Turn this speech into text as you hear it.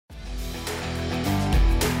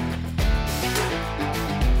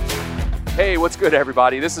Hey, what's good,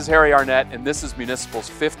 everybody? This is Harry Arnett, and this is Municipal's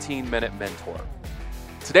 15-Minute Mentor.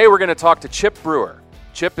 Today, we're going to talk to Chip Brewer.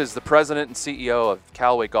 Chip is the president and CEO of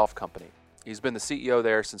Callaway Golf Company. He's been the CEO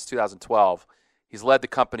there since 2012. He's led the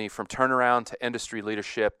company from turnaround to industry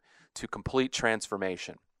leadership to complete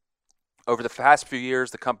transformation. Over the past few years,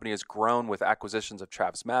 the company has grown with acquisitions of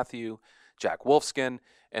TravisMathew, Jack Wolfskin,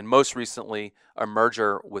 and most recently, a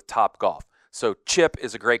merger with Topgolf. So Chip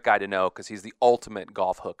is a great guy to know because he's the ultimate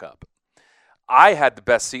golf hookup. I had the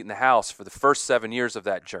best seat in the house for the first 7 years of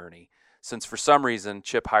that journey, since for some reason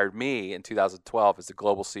Chip hired me in 2012 as the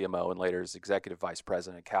global CMO and later as executive vice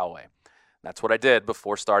president at Callaway. That's what I did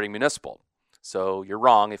before starting Municipal. So you're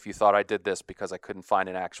wrong if you thought I did this because I couldn't find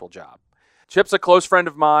an actual job. Chip's a close friend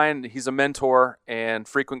of mine. He's a mentor and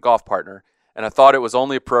frequent golf partner, and I thought it was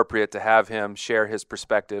only appropriate to have him share his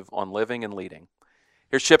perspective on living and leading.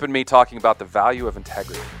 Here's Chip and me talking about the value of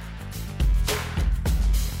integrity.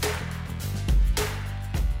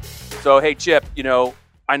 So, hey, Chip,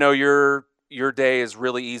 I know your day is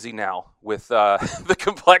really easy now with the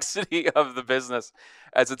complexity of the business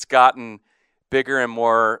as it's gotten bigger and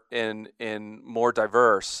more more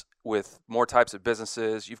diverse with more types of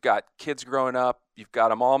businesses. You've got kids growing up. You've got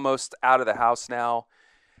them almost out of the house now.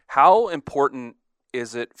 How important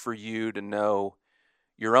is it for you to know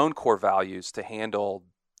your own core values to handle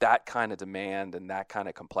that kind of demand and that kind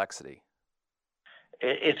of complexity?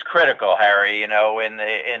 It's critical, Harry. In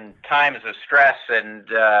times of stress and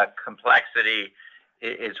complexity,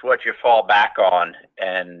 it's what you fall back on,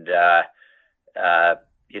 and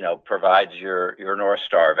provides your North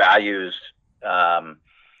Star. Values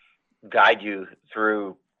guide you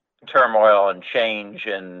through turmoil and change.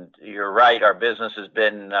 And you're right, our business has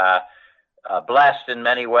been blessed in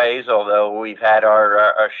many ways, although we've had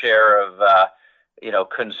our share of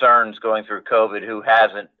concerns going through COVID. Who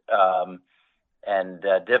hasn't? And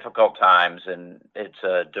difficult times, and it's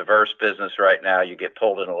a diverse business right now. You get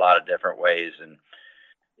pulled in a lot of different ways, and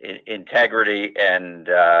integrity and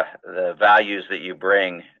the values that you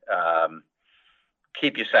bring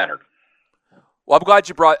keep you centered. Well, I'm glad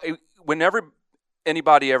you brought. Whenever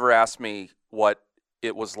anybody ever asked me what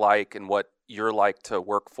it was like and what you're like to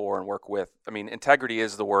work for and work with, integrity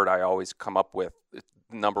is the word I always come up with,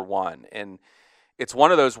 number one, and it's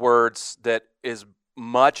one of those words that is,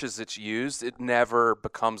 much as it's used, it never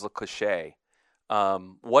becomes a cliche.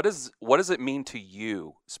 What does it mean to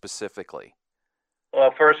you specifically?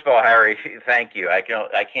 Well, first of all, Harry, thank you. I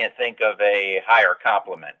can't think of a higher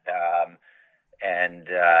compliment, and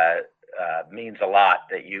means a lot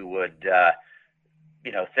that you would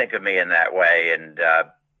think of me in that way. And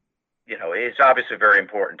it's obviously very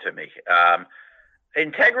important to me.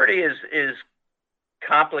 Integrity is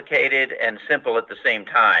complicated and simple at the same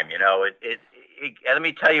time. Let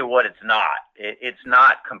me tell you what it's not. It's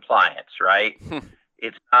not compliance, right?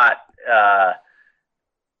 It's not,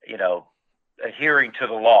 adhering to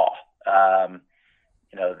the law.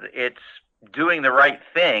 It's doing the right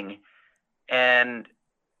thing, and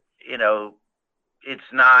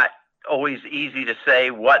it's not always easy to say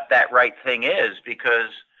what that right thing is, because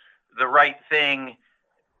the right thing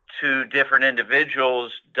to different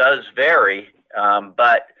individuals does vary,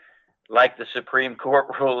 but like the Supreme Court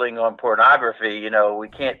ruling on pornography, we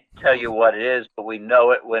can't tell you what it is, but we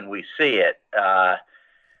know it when we see it.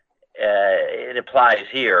 It applies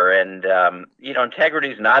here. And, integrity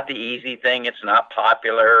is not the easy thing. It's not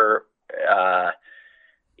popular.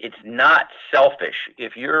 It's not selfish.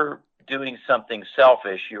 If you're doing something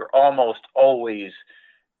selfish, you're almost always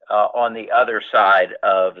on the other side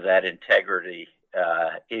of that integrity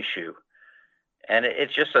issue. And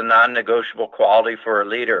it's just a non-negotiable quality for a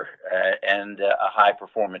leader and a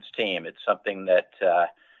high-performance team. It's something that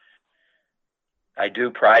I do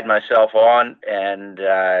pride myself on, and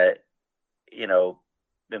I'm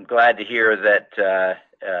glad to hear that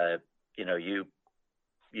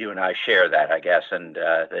you and I share that, I guess, and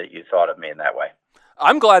that you thought of me in that way.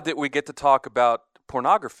 I'm glad that we get to talk about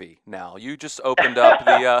pornography now. You just opened up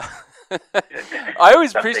the. I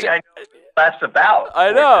always appreciate. That's about.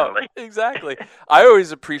 I know, exactly. I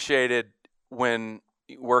always appreciated when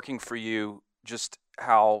working for you just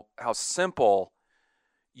how simple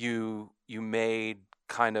you made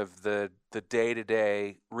kind of the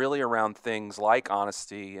day-to-day really around things like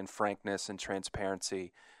honesty and frankness and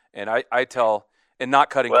transparency. And I tell, and not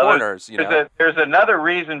cutting corners. There's another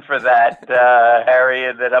reason for that, Harry,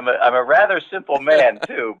 and that I'm a rather simple man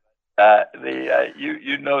too.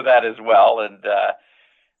 You know that as well, and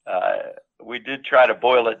we did try to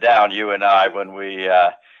boil it down, you and I, when we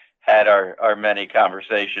had our many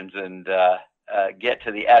conversations, and get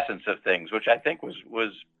to the essence of things, which I think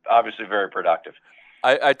was obviously very productive.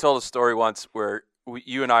 I told a story once where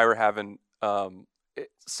you and I were having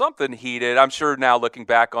something heated. I'm sure now looking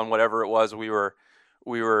back on whatever it was we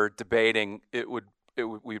were debating,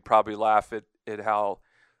 we'd probably laugh at how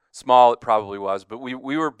small it probably was. But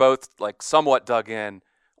we were both like somewhat dug in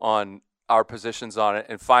on our positions on it,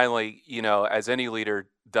 and finally, as any leader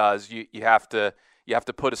does, you have to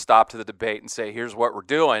put a stop to the debate and say, here's what we're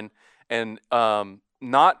doing. And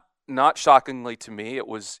not shockingly to me,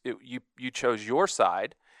 you chose your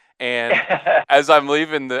side. And as I'm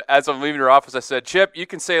leaving your office, I said, Chip, you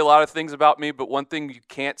can say a lot of things about me, but one thing you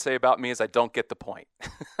can't say about me is I don't get the point.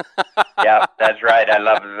 Yeah, that's right. I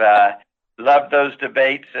love those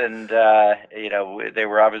debates, and they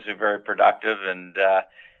were obviously very productive. And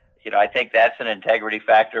I think that's an integrity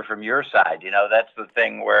factor from your side. That's the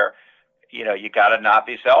thing where you got to not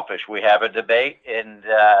be selfish. We have a debate, and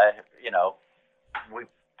we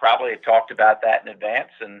probably talked about that in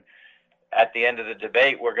advance, and at the end of the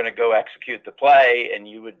debate, we're going to go execute the play, and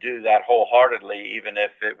you would do that wholeheartedly, even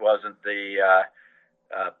if it wasn't the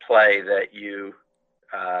play that you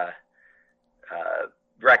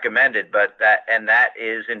recommended. But that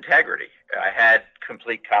is integrity. I had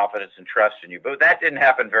complete confidence and trust in you, but that didn't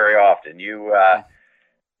happen very often. You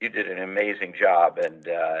did an amazing job, and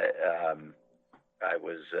I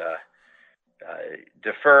was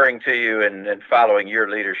deferring to you and following your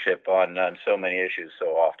leadership on so many issues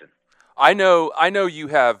so often. I know you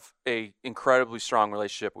have a incredibly strong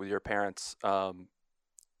relationship with your parents,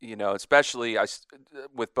 especially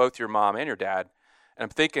with both your mom and your dad. And I'm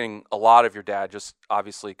thinking a lot of your dad, just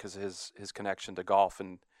obviously because of his connection to golf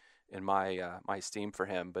and my esteem for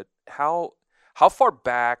him. But how far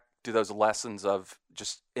back do those lessons of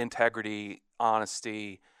just integrity,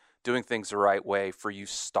 honesty, doing things the right way for you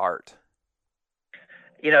start?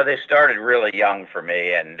 They started really young for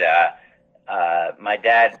me, and my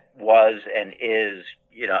dad was and is,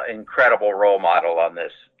 incredible role model on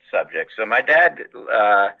this subject. So my dad,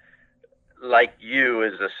 like you,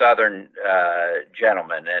 is a Southern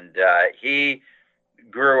gentleman, and he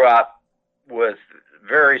grew up with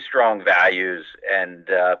very strong values and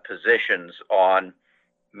positions on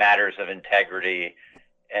matters of integrity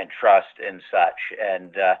and trust and such.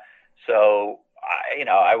 And so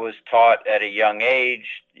I was taught at a young age,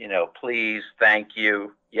 please, thank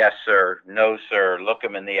you, yes, sir, no, sir, look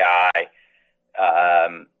them in the eye.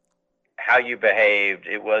 How you behaved,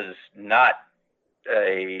 it was not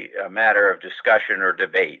a matter of discussion or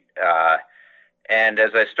debate. And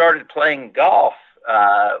as I started playing golf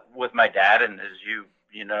with my dad, and as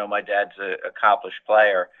my dad's an accomplished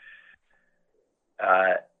player,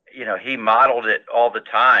 he modeled it all the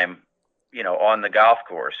time, on the golf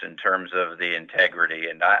course in terms of the integrity.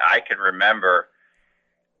 And I can remember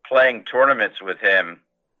playing tournaments with him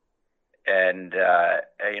and,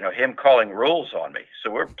 him calling rules on me.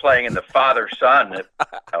 So we're playing in the father-son at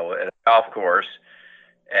a golf course,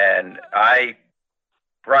 and I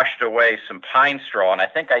brushed away some pine straw, and I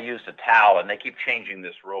think I used a towel, and they keep changing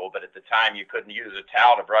this rule, but at the time you couldn't use a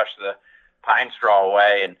towel to brush the pine straw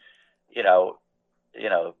away. And,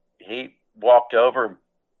 he walked over and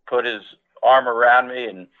put his arm around me,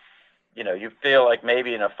 and, you feel like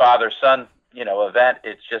maybe in a father-son, event,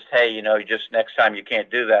 it's just, hey, just next time you can't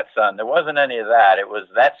do that, son. There wasn't any of that. It was,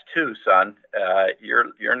 that's 2, son.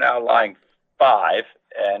 You're now lying 5,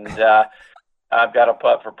 and I've got a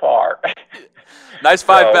putt for par. Nice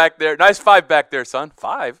 5 back there. Nice 5 back there, son.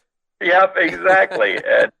 5. Yep, exactly.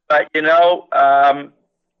 But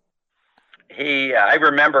I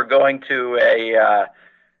remember going to a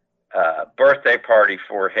birthday party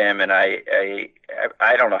for him, and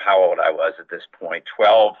I don't know how old I was at this point,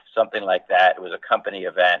 12, something like that. It was a company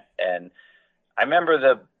event, and I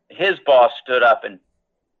remember his boss stood up and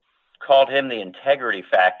called him the integrity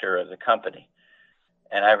factor of the company.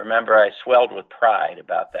 And I remember I swelled with pride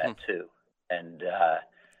about that too. And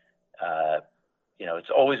it's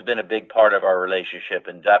always been a big part of our relationship,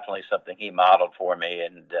 and definitely something he modeled for me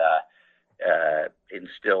and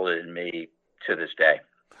instilled in me to this day.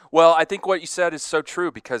 Well, I think what you said is so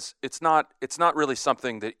true, because it's not really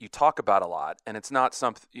something that you talk about a lot, and it's not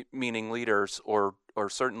something, meaning leaders or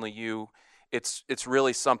certainly you, it's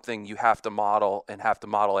really something you have to model and have to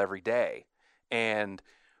model every day. And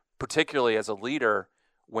particularly as a leader,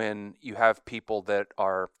 when you have people that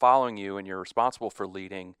are following you and you're responsible for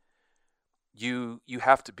leading, you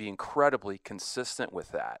have to be incredibly consistent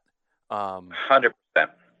with that. 100%.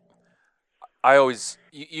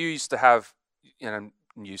 You used to have,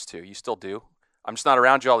 you still do. I'm just not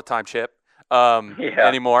around you all the time, Chip,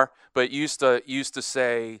 anymore. But you used to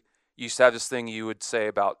have this thing you would say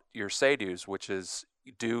about your say-dos, which is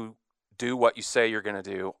do what you say you're going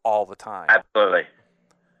to do all the time. Absolutely.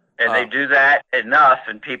 And they do that enough,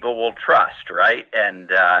 and people will trust, right? And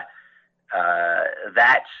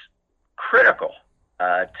that's critical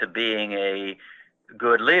to being a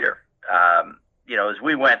good leader. As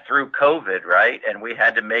we went through COVID, right, and we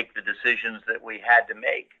had to make the decisions that we had to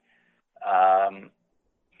make,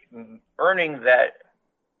 earning that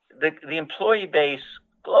the employee base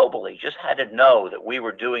globally just had to know that we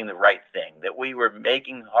were doing the right thing, that we were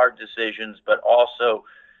making hard decisions, but also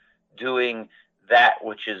doing that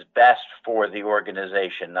which is best for the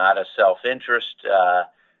organization, not a self-interest, et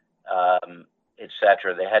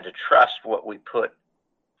cetera. They had to trust what we put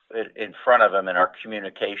in front of them in our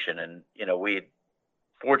communication. And, we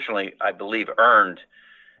fortunately, I believe, earned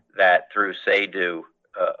that through Say-Do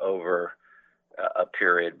over a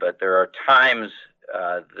period. But there are times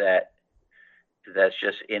that's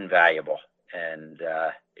just invaluable. And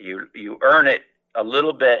you earn it a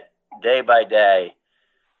little bit day by day,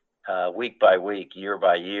 week by week, year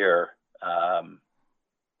by year,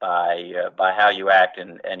 by how you act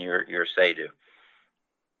and your Say-Do.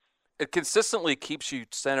 It consistently keeps you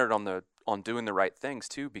centered on doing the right things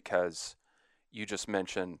too, because you just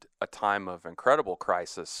mentioned a time of incredible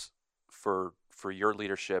crisis for your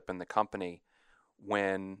leadership in the company,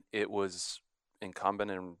 when it was incumbent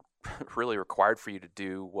and really required for you to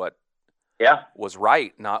do what was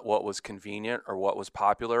right, not what was convenient or what was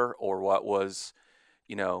popular or what was,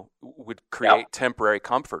 would create temporary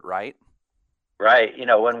comfort, right? Right.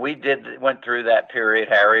 When we went through that period,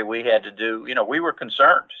 Harry, we had to do, we were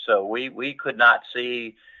concerned. So we could not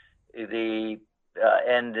see the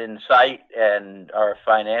end in sight, and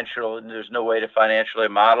there's no way to financially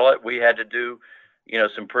model it. We had to do,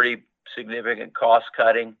 some pretty significant cost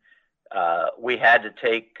cutting. We had to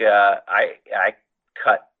take, I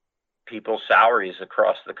cut people's salaries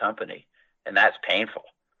across the company, and that's painful.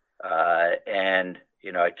 And,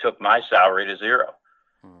 I took my salary to zero.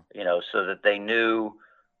 So that they knew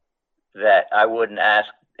that I wouldn't ask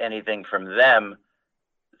anything from them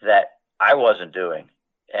that I wasn't doing.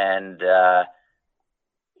 And,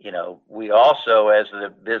 we also, as the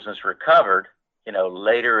business recovered,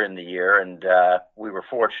 later in the year, and we were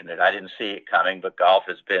fortunate. I didn't see it coming, but golf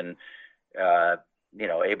has been,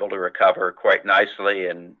 able to recover quite nicely.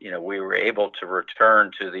 And, we were able to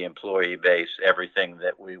return to the employee base everything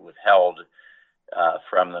that we withheld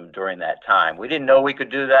from them during that time. We didn't know we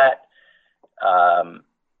could do that.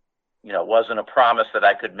 It wasn't a promise that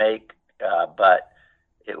I could make, but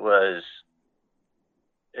it was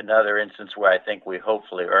another instance where I think we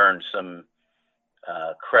hopefully earned some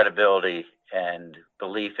credibility and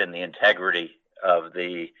belief in the integrity of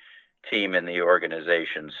the team and the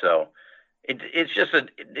organization. So it's just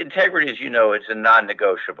integrity, as you know, it's a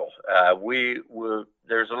non-negotiable.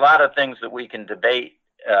 There's a lot of things that we can debate.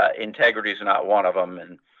 Integrity is not one of them.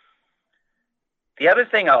 And the other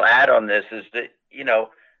thing I'll add on this is that,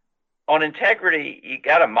 on integrity, you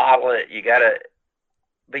got to model it,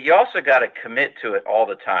 but you also got to commit to it all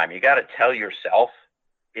the time. You got to tell yourself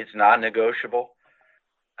it's non-negotiable.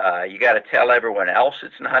 You got to tell everyone else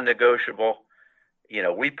it's non-negotiable.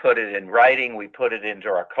 We put it in writing. We put it into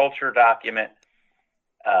our culture document.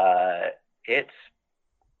 It's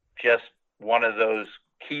just one of those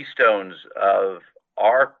keystones of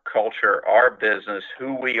our culture, our business,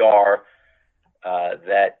 who we are,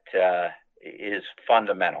 that is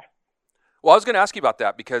fundamental. Well, I was going to ask you about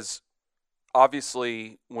that, because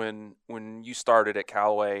obviously when you started at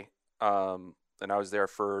Callaway, and I was there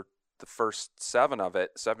for the first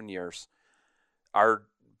 7 years, our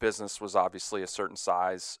business was obviously a certain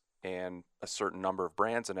size and a certain number of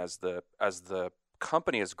brands. And as the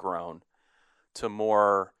company has grown to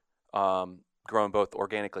more, grown both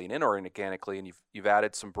organically and inorganically, and you've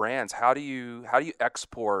added some brands, how do you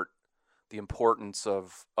export the importance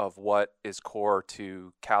of what is core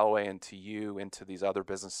to Callaway and to you into these other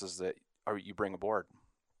businesses that you bring aboard?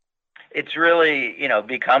 It's really,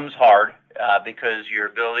 becomes hard because your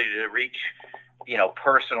ability to reach,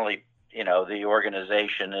 personally, the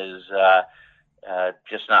organization is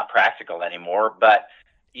just not practical anymore. But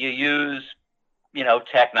you use,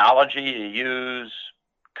 technology, you use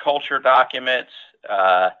culture documents,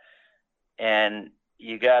 and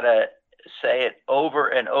you got to say it over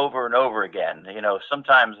and over and over again.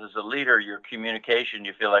 Sometimes as a leader, your communication,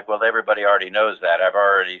 you feel like, well, everybody already knows that. I've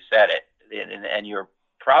already said it. And you're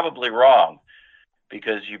probably wrong,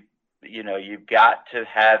 because you've got to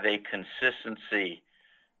have a consistency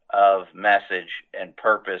of message and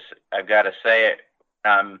purpose. I've got to say it.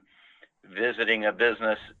 I'm visiting a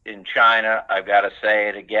business in China. I've got to say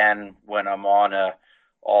it again when I'm on a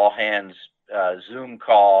all hands Zoom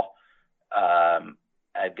call.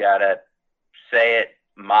 I've got to say it,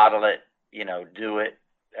 model it, do it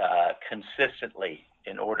consistently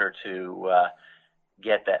in order to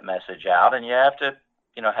get that message out, and you have to,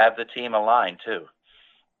 have the team aligned too.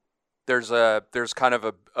 There's kind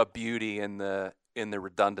of a beauty in the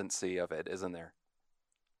redundancy of it, isn't there?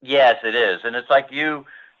 Yes, it is, and it's like you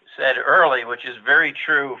said early, which is very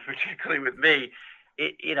true, particularly with me.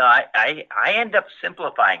 I end up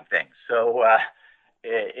simplifying things, so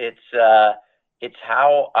it's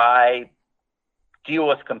how I deal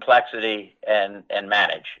with complexity and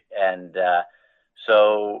manage. And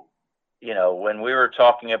so, when we were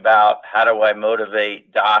talking about how do I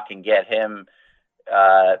motivate Doc and get him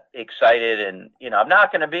excited, and I'm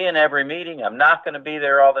not going to be in every meeting, I'm not going to be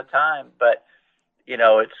there all the time, but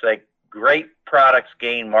it's like great products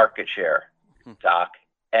gain market share, Doc,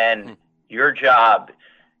 and your job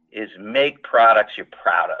is make products you're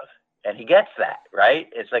proud of. And he gets that, right?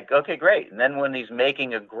 It's like, okay, great. And then when he's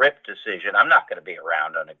making a grip decision, I'm not going to be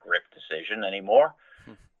around on a grip decision anymore,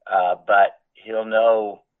 but he'll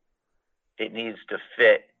know it needs to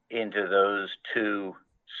fit into those two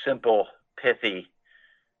simple, pithy,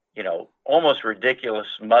 almost ridiculous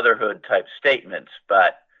motherhood type statements,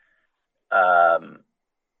 but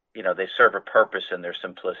they serve a purpose in their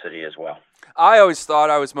simplicity as well. I always thought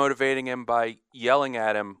I was motivating him by yelling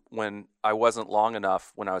at him when I wasn't long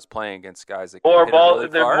enough when I was playing against guys that more hit it really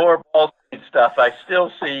the far. More ball stuff. I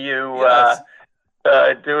still see you Yes.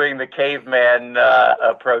 Doing the caveman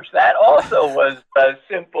approach. That also was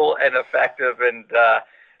simple and effective, and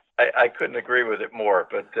I couldn't agree with it more.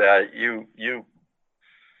 But you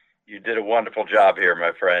did a wonderful job here,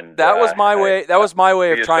 my friend. That was my way. That was my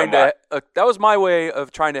way of trying to. That was my way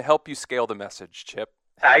of trying to help you scale the message, Chip.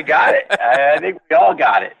 I got it. I think we all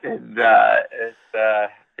got it, and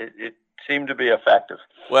it seemed to be effective.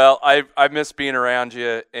 Well, I miss being around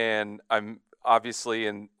you, and I'm obviously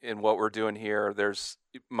in what we're doing here. There's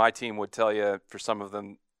my team would tell you, for some of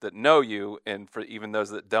them that know you, and for even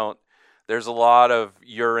those that don't, there's a lot of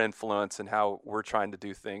your influence in how we're trying to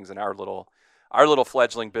do things in our little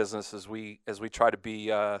fledgling business as we try to be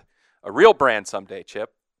a real brand someday,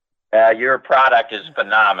 Chip. Your product is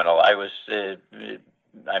phenomenal.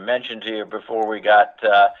 I mentioned to you before we got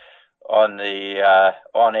on the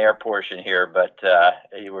on-air portion here, but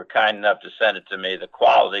you were kind enough to send it to me. The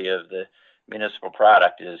quality of the municipal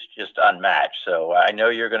product is just unmatched. So I know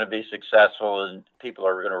you're going to be successful, and people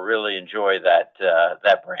are going to really enjoy that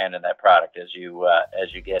brand and that product as you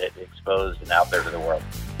get it exposed and out there to the world.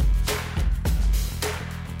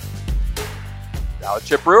 Now,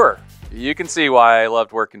 Chip Brewer. You can see why I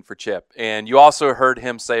loved working for Chip. And you also heard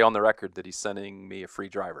him say on the record that he's sending me a free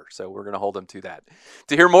driver. So we're going to hold him to that.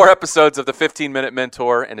 To hear more episodes of the 15-Minute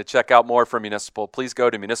Mentor and to check out more from Municipal, please go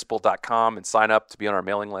to municipal.com and sign up to be on our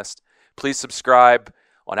mailing list. Please subscribe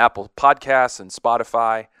on Apple Podcasts and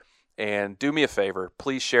Spotify. And do me a favor,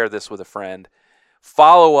 please share this with a friend.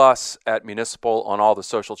 Follow us at Municipal on all the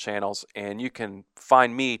social channels. And you can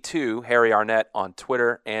find me too, Harry Arnett, on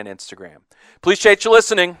Twitter and Instagram. Please change your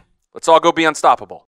listening. Let's all go be unstoppable.